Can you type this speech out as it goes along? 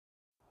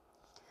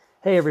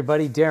Hey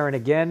everybody, Darren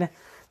again.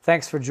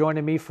 Thanks for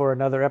joining me for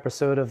another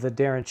episode of the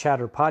Darren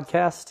Chatter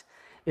podcast.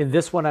 In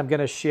this one, I'm going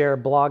to share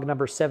blog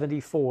number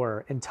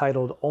 74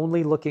 entitled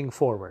Only Looking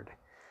Forward.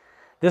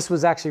 This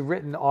was actually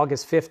written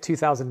August 5th,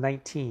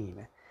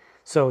 2019.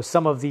 So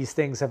some of these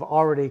things have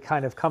already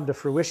kind of come to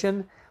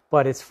fruition,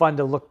 but it's fun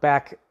to look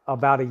back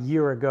about a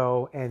year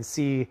ago and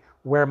see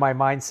where my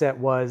mindset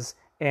was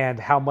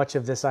and how much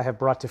of this I have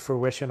brought to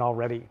fruition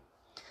already.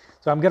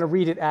 So I'm going to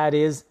read it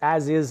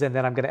as is, and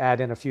then I'm going to add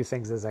in a few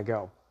things as I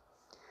go.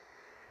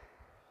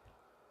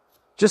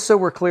 Just so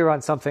we're clear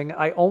on something,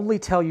 I only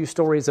tell you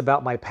stories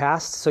about my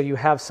past so you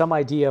have some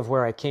idea of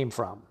where I came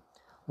from.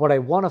 What I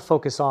want to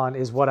focus on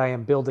is what I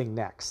am building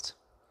next.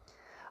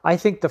 I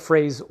think the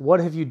phrase, "What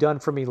have you done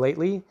for me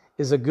lately?"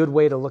 is a good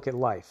way to look at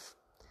life.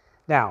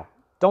 Now,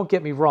 don't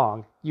get me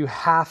wrong, you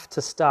have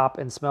to stop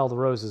and smell the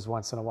roses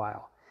once in a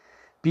while.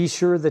 Be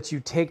sure that you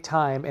take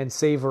time and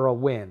savor a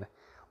win,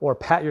 or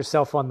pat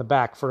yourself on the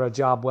back for a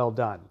job well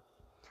done.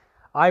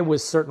 I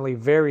was certainly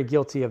very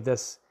guilty of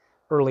this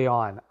early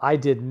on. I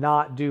did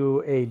not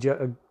do a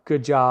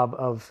good job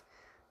of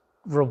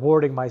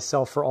rewarding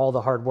myself for all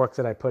the hard work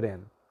that I put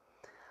in.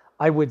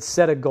 I would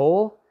set a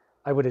goal,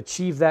 I would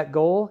achieve that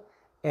goal,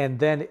 and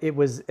then it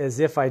was as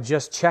if I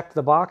just checked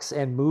the box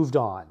and moved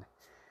on.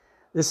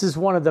 This is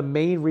one of the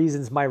main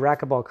reasons my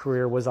racquetball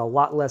career was a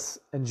lot less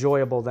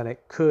enjoyable than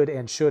it could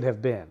and should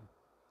have been.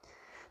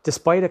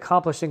 Despite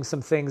accomplishing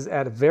some things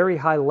at a very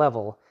high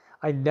level,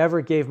 I never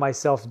gave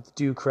myself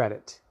due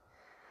credit.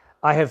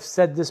 I have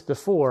said this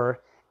before,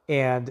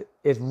 and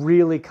it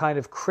really kind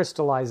of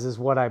crystallizes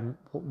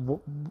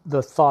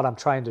the thought I'm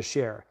trying to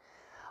share.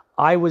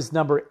 I was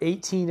number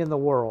 18 in the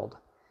world,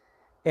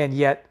 and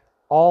yet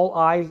all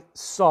I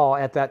saw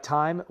at that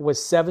time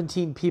was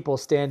 17 people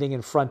standing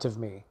in front of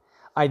me.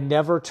 I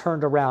never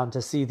turned around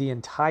to see the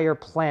entire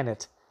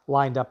planet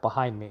lined up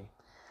behind me.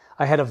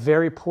 I had a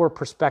very poor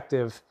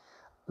perspective.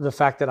 The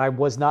fact that I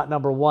was not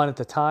number one at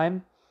the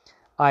time,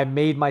 I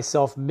made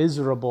myself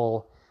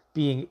miserable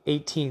being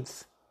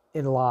 18th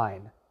in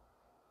line.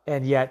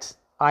 And yet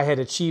I had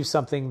achieved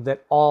something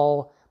that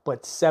all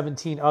but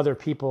 17 other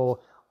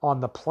people on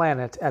the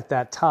planet at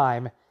that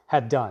time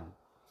had done.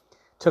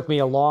 Took me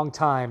a long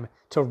time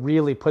to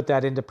really put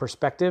that into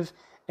perspective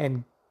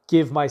and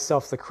give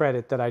myself the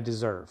credit that I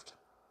deserved.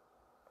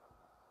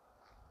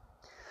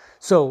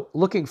 So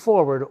looking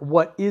forward,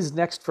 what is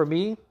next for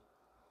me?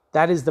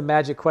 That is the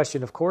magic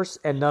question, of course,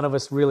 and none of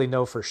us really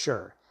know for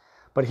sure.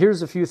 But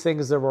here's a few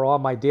things that were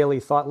on my daily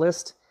thought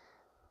list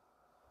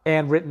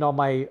and written on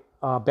my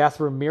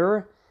bathroom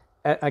mirror,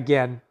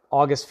 again,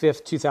 August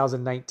 5th,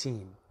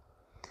 2019.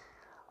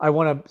 I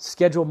want to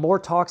schedule more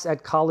talks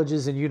at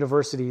colleges and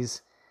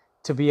universities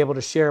to be able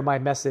to share my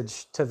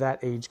message to that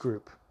age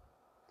group.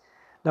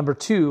 Number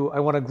 2, I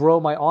want to grow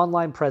my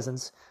online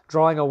presence,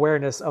 drawing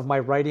awareness of my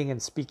writing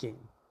and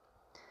speaking.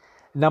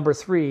 Number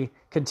 3,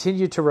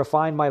 continue to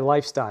refine my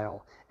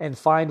lifestyle and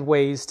find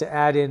ways to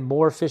add in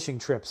more fishing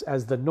trips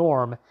as the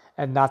norm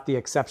and not the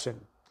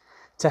exception.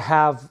 To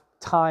have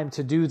time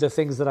to do the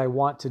things that I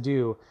want to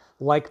do,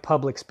 like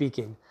public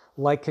speaking,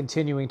 like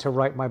continuing to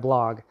write my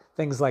blog,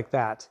 things like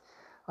that.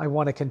 I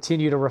want to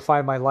continue to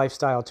refine my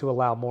lifestyle to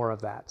allow more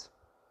of that.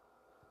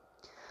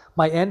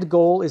 My end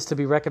goal is to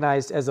be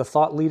recognized as a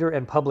thought leader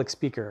and public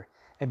speaker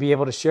and be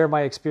able to share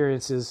my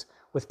experiences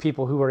with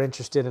people who are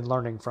interested in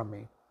learning from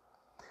me.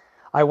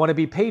 I want to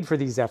be paid for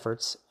these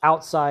efforts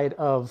outside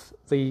of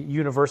the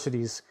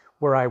universities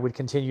where I would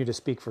continue to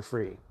speak for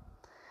free.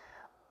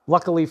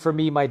 Luckily for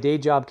me, my day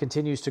job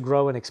continues to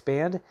grow and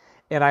expand,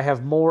 and I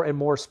have more and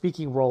more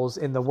speaking roles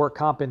in the work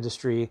comp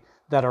industry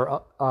that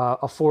are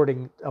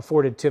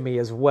afforded to me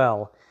as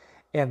well.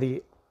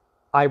 And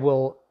I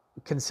will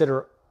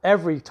consider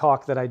every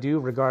talk that I do,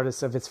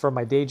 regardless if it's for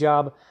my day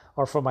job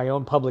or for my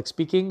own public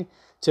speaking,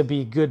 to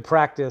be good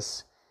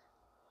practice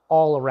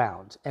all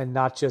around and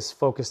not just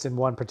focused in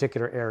one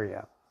particular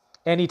area.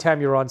 Anytime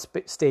you're on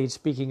stage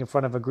speaking in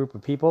front of a group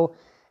of people,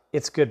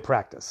 it's good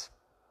practice.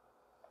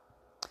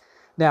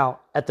 Now,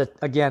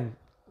 again,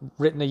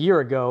 written a year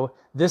ago,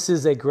 this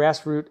is a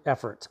grassroots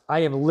effort.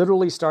 I am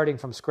literally starting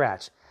from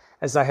scratch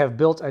as I have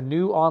built a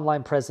new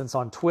online presence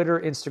on Twitter,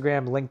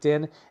 Instagram,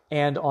 LinkedIn,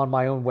 and on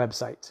my own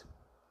website.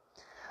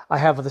 I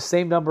have the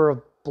same number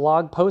of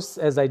blog posts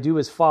as I do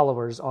as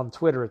followers on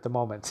Twitter at the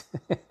moment,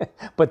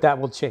 but that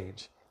will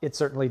change. It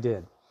certainly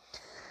did.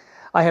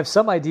 I have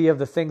some idea of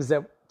the things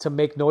to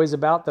make noise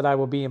about that I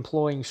will be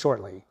employing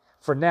shortly.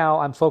 For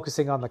now, I'm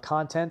focusing on the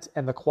content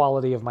and the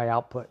quality of my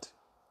output.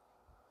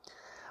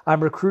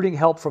 I'm recruiting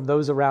help from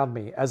those around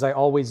me, as I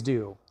always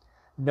do.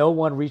 No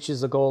one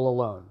reaches a goal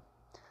alone.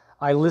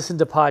 I listen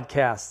to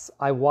podcasts.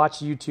 I watch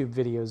YouTube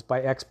videos by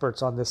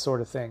experts on this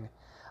sort of thing.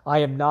 I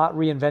am not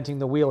reinventing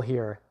the wheel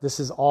here. This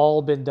has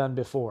all been done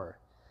before.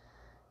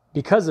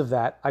 Because of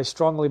that, I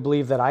strongly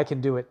believe that I can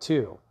do it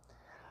too.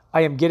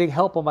 I am getting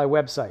help on my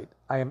website.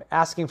 I am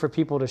asking for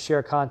people to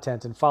share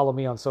content and follow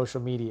me on social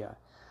media.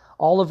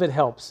 All of it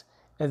helps,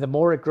 and the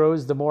more it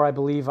grows, the more I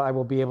believe I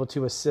will be able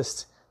to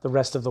assist the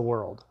rest of the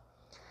world.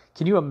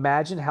 Can you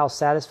imagine how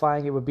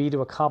satisfying it would be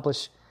to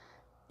accomplish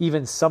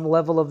even some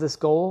level of this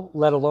goal,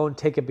 let alone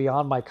take it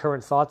beyond my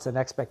current thoughts and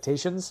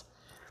expectations.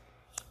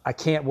 I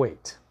can't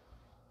wait.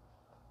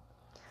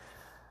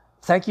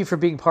 Thank you for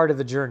being part of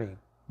the journey.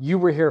 You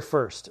were here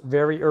first,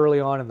 very early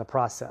on in the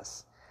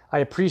process. I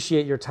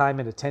appreciate your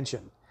time and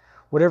attention.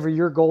 Whatever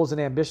your goals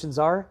and ambitions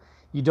are,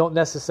 you don't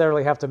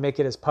necessarily have to make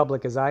it as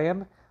public as I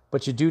am,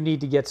 but you do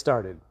need to get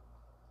started.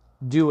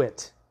 Do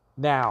it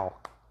now.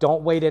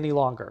 Don't wait any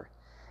longer.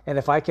 And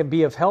if I can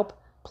be of help,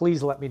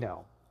 please let me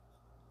know.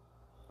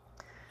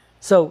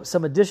 So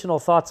some additional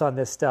thoughts on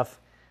this stuff.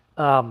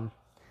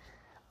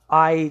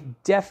 I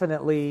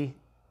definitely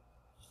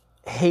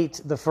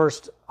hate the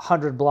first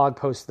 100 blog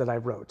posts that I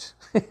wrote.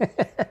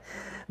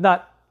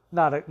 Not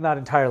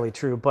entirely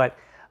true, but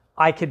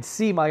I could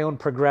see my own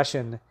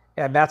progression,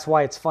 and that's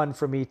why it's fun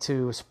for me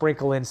to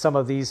sprinkle in some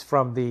of these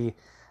from the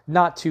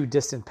not too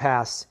distant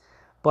past.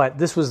 But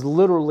this was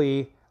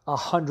literally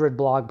 100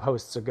 blog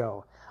posts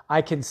ago.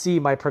 I can see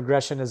my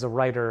progression as a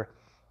writer.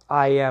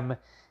 I am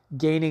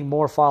gaining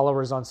more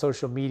followers on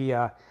social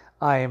media.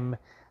 I'm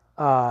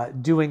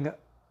doing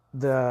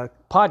the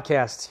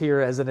podcast here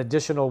as an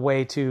additional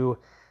way to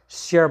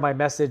share my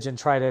message and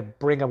try to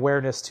bring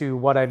awareness to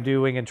what I'm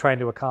doing and trying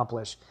to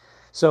accomplish.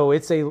 So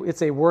it's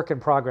a work in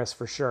progress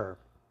for sure.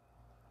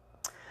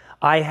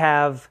 I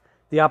have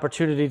the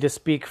opportunity to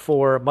speak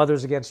for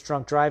Mothers Against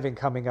Drunk Driving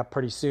coming up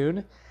pretty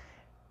soon.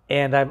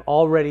 And I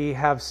already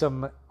have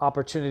some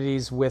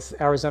opportunities with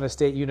Arizona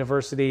State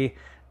University,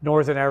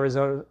 Northern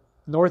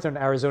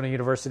Arizona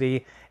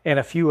University, and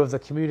a few of the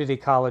community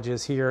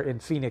colleges here in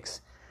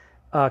Phoenix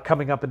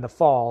coming up in the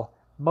fall,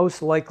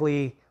 most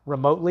likely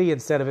remotely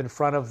instead of in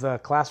front of the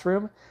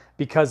classroom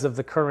because of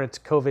the current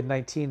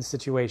COVID-19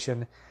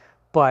 situation,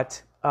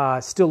 but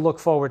still look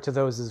forward to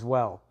those as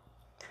well.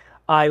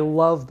 I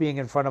love being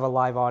in front of a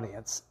live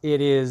audience.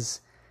 It is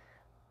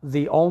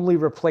the only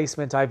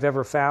replacement I've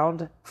ever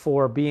found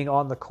for being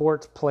on the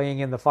court playing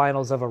in the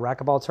finals of a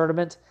racquetball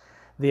tournament.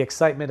 The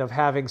excitement of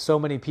having so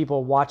many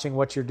people watching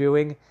what you're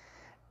doing,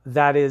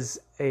 that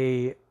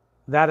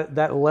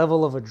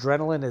level of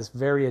adrenaline is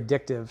very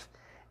addictive,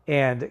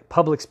 and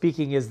public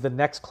speaking is the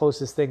next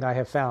closest thing I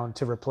have found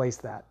to replace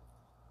that.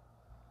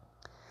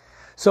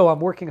 So I'm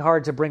working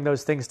hard to bring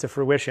those things to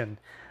fruition.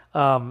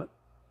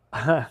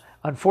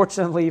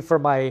 Unfortunately for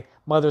my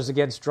Mothers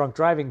Against Drunk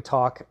Driving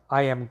talk,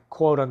 I am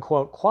quote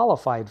unquote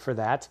qualified for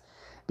that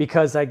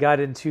because I got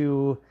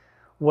into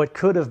what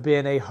could have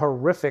been a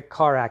horrific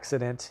car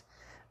accident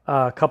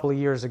a couple of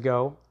years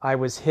ago. I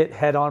was hit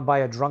head on by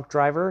a drunk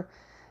driver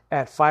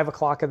at 5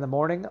 o'clock in the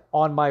morning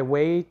on my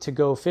way to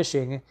go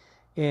fishing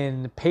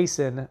in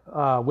Payson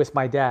with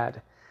my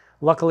dad.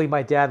 Luckily,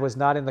 my dad was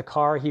not in the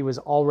car. He was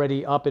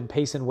already up in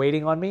Payson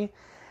waiting on me.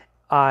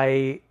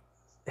 I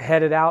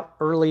headed out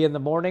early in the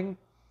morning.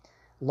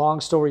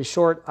 Long story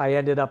short, I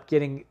ended up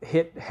getting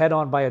hit head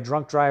on by a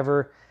drunk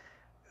driver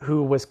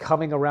who was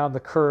coming around the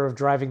curve,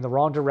 driving the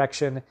wrong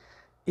direction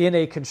in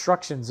a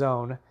construction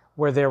zone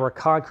where there were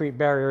concrete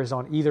barriers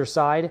on either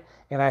side,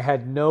 and I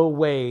had no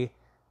way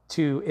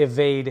to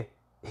evade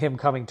him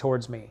coming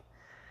towards me.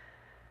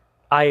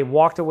 I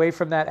walked away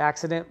from that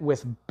accident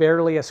with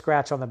barely a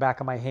scratch on the back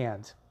of my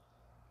hand.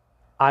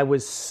 I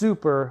was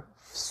super,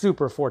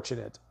 super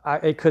fortunate.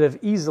 It could have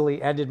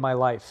easily ended my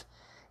life.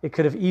 It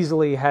could have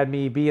easily had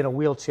me be in a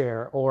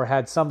wheelchair or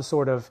had some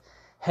sort of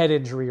head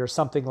injury or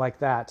something like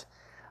that.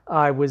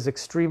 I was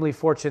extremely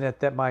fortunate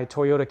that my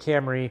Toyota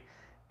Camry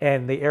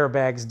and the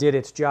airbags did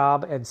its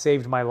job and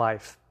saved my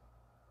life.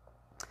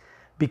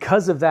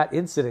 Because of that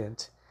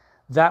incident,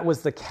 that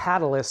was the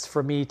catalyst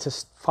for me to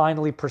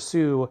finally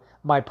pursue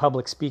my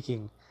public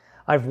speaking.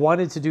 I've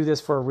wanted to do this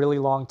for a really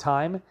long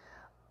time.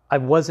 I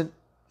wasn't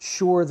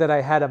sure that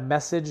I had a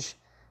message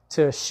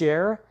to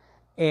share,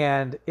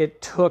 and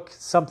it took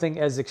something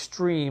as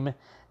extreme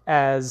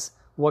as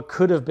what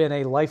could have been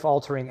a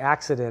life-altering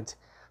accident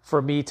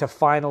for me to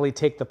finally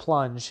take the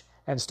plunge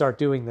and start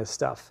doing this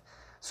stuff.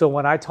 So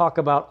when I talk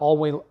about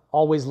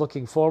always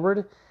looking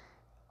forward,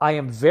 I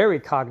am very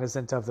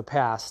cognizant of the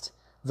past,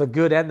 the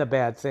good and the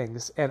bad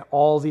things, and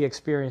all the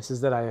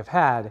experiences that I have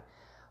had.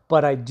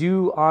 But I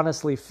do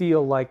honestly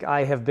feel like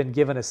I have been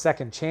given a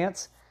second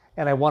chance,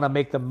 and I want to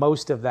make the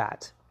most of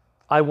that.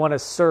 I want to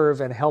serve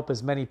and help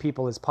as many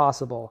people as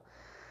possible.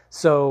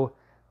 So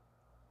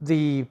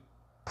the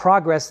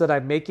progress that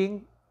I'm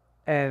making,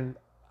 and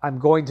I'm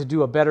going to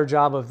do a better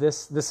job of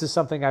this is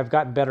something I've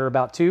gotten better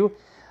about too.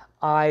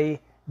 I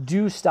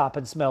do stop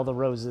and smell the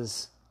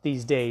roses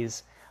these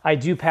days. I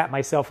do pat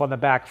myself on the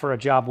back for a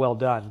job well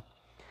done.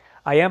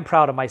 I am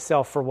proud of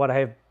myself for what I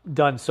have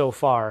done so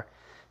far.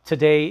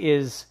 Today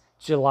is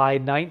July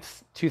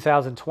 9th,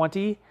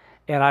 2020,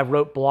 and I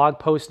wrote blog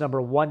post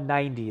number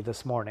 190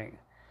 this morning.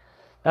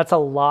 That's a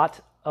lot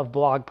of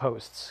blog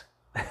posts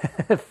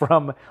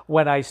from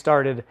when I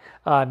started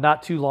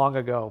not too long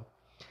ago.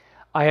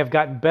 I have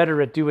gotten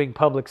better at doing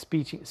public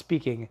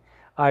speaking.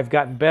 I've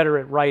gotten better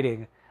at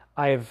writing.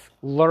 I've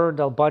learned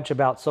a bunch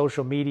about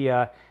social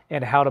media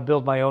and how to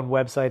build my own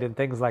website and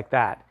things like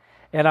that.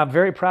 And I'm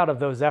very proud of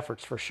those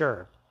efforts for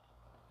sure.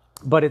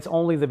 But it's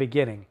only the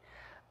beginning.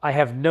 I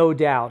have no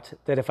doubt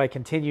that if I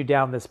continue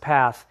down this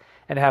path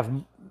and have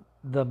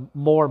the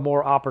more and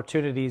more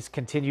opportunities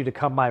continue to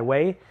come my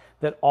way,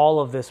 that all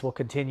of this will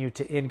continue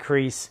to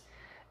increase,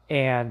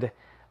 and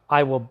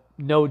I will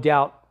no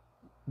doubt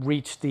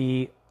reach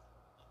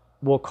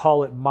we'll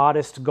call it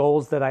modest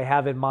goals that I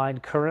have in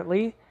mind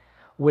currently,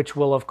 which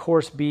will of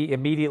course be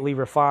immediately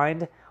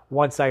refined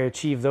once I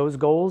achieve those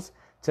goals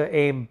to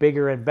aim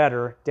bigger and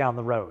better down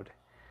the road.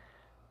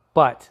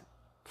 But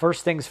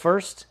first things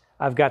first,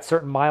 I've got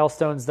certain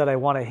milestones that I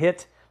want to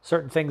hit,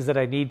 certain things that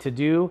I need to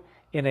do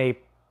in a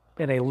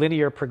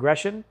linear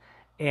progression,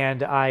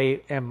 and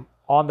I am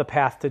on the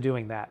path to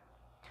doing that.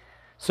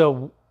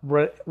 So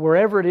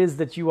wherever it is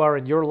that you are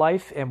in your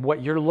life and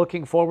what you're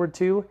looking forward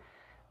to,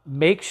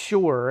 make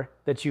sure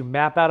that you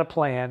map out a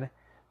plan,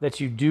 that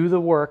you do the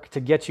work to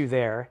get you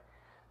there,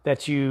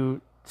 that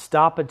you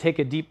stop and take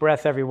a deep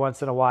breath every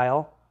once in a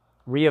while,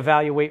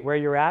 reevaluate where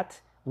you're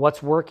at,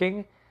 what's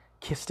working,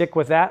 stick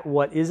with that,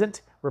 what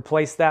isn't,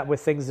 replace that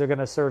with things that are going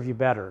to serve you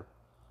better.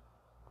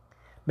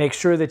 Make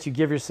sure that you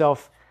give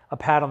yourself a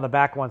pat on the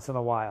back once in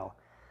a while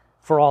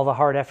for all the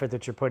hard effort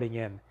that you're putting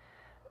in.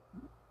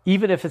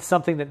 Even if it's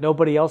something that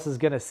nobody else is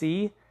going to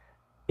see,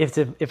 if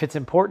it's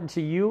important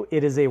to you,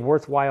 it is a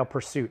worthwhile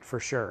pursuit for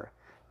sure.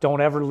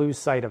 Don't ever lose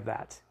sight of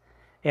that.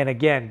 And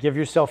again, give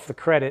yourself the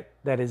credit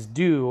that is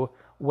due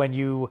when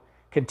you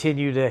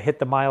continue to hit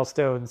the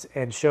milestones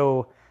and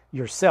show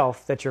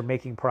yourself that you're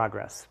making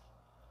progress.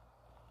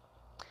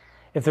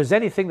 If there's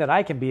anything that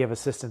I can be of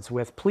assistance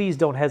with, please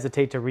don't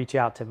hesitate to reach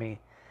out to me.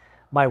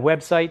 My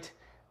website,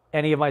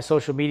 any of my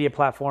social media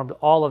platforms,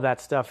 all of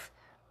that stuff,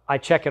 I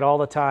check it all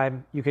the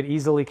time. You can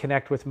easily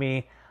connect with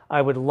me.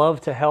 I would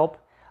love to help.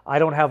 I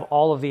don't have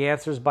all of the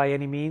answers by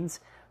any means,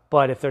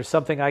 but if there's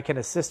something I can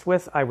assist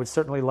with, I would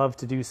certainly love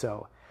to do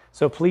so.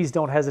 So please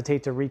don't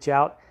hesitate to reach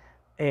out,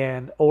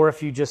 or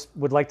if you just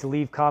would like to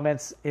leave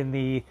comments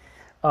in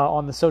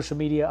on the social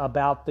media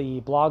about the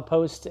blog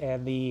post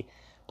and the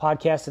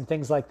podcast and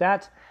things like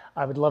that,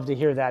 I would love to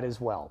hear that as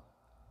well.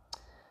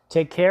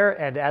 Take care,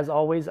 and as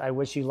always, I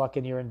wish you luck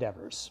in your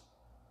endeavors.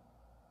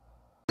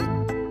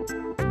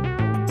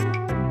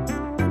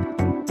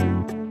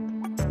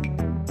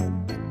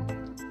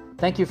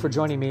 Thank you for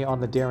joining me on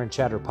the Darren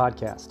Chatter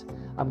podcast.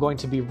 I'm going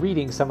to be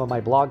reading some of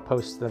my blog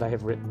posts that I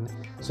have written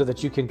so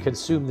that you can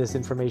consume this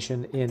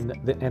information in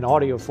an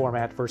audio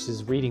format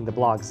versus reading the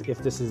blogs if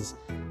this is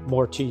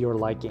more to your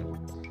liking.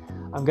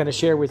 I'm going to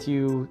share with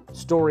you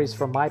stories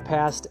from my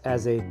past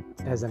as an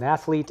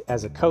athlete,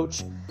 as a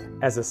coach,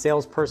 as a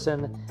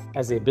salesperson,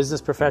 as a business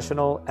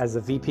professional, as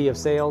a VP of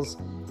sales,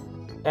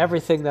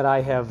 everything that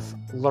I have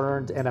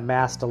learned and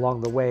amassed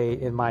along the way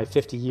in my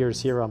 50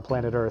 years here on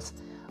planet Earth,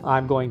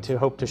 I'm going to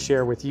hope to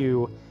share with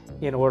you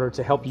in order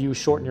to help you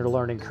shorten your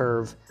learning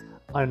curve,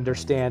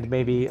 understand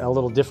maybe a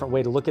little different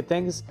way to look at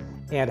things,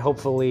 and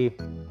hopefully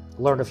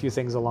learn a few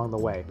things along the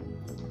way.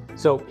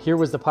 So here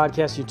was the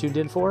podcast you tuned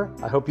in for.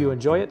 I hope you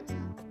enjoy it.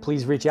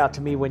 Please reach out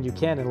to me when you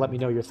can and let me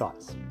know your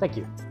thoughts. Thank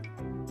you.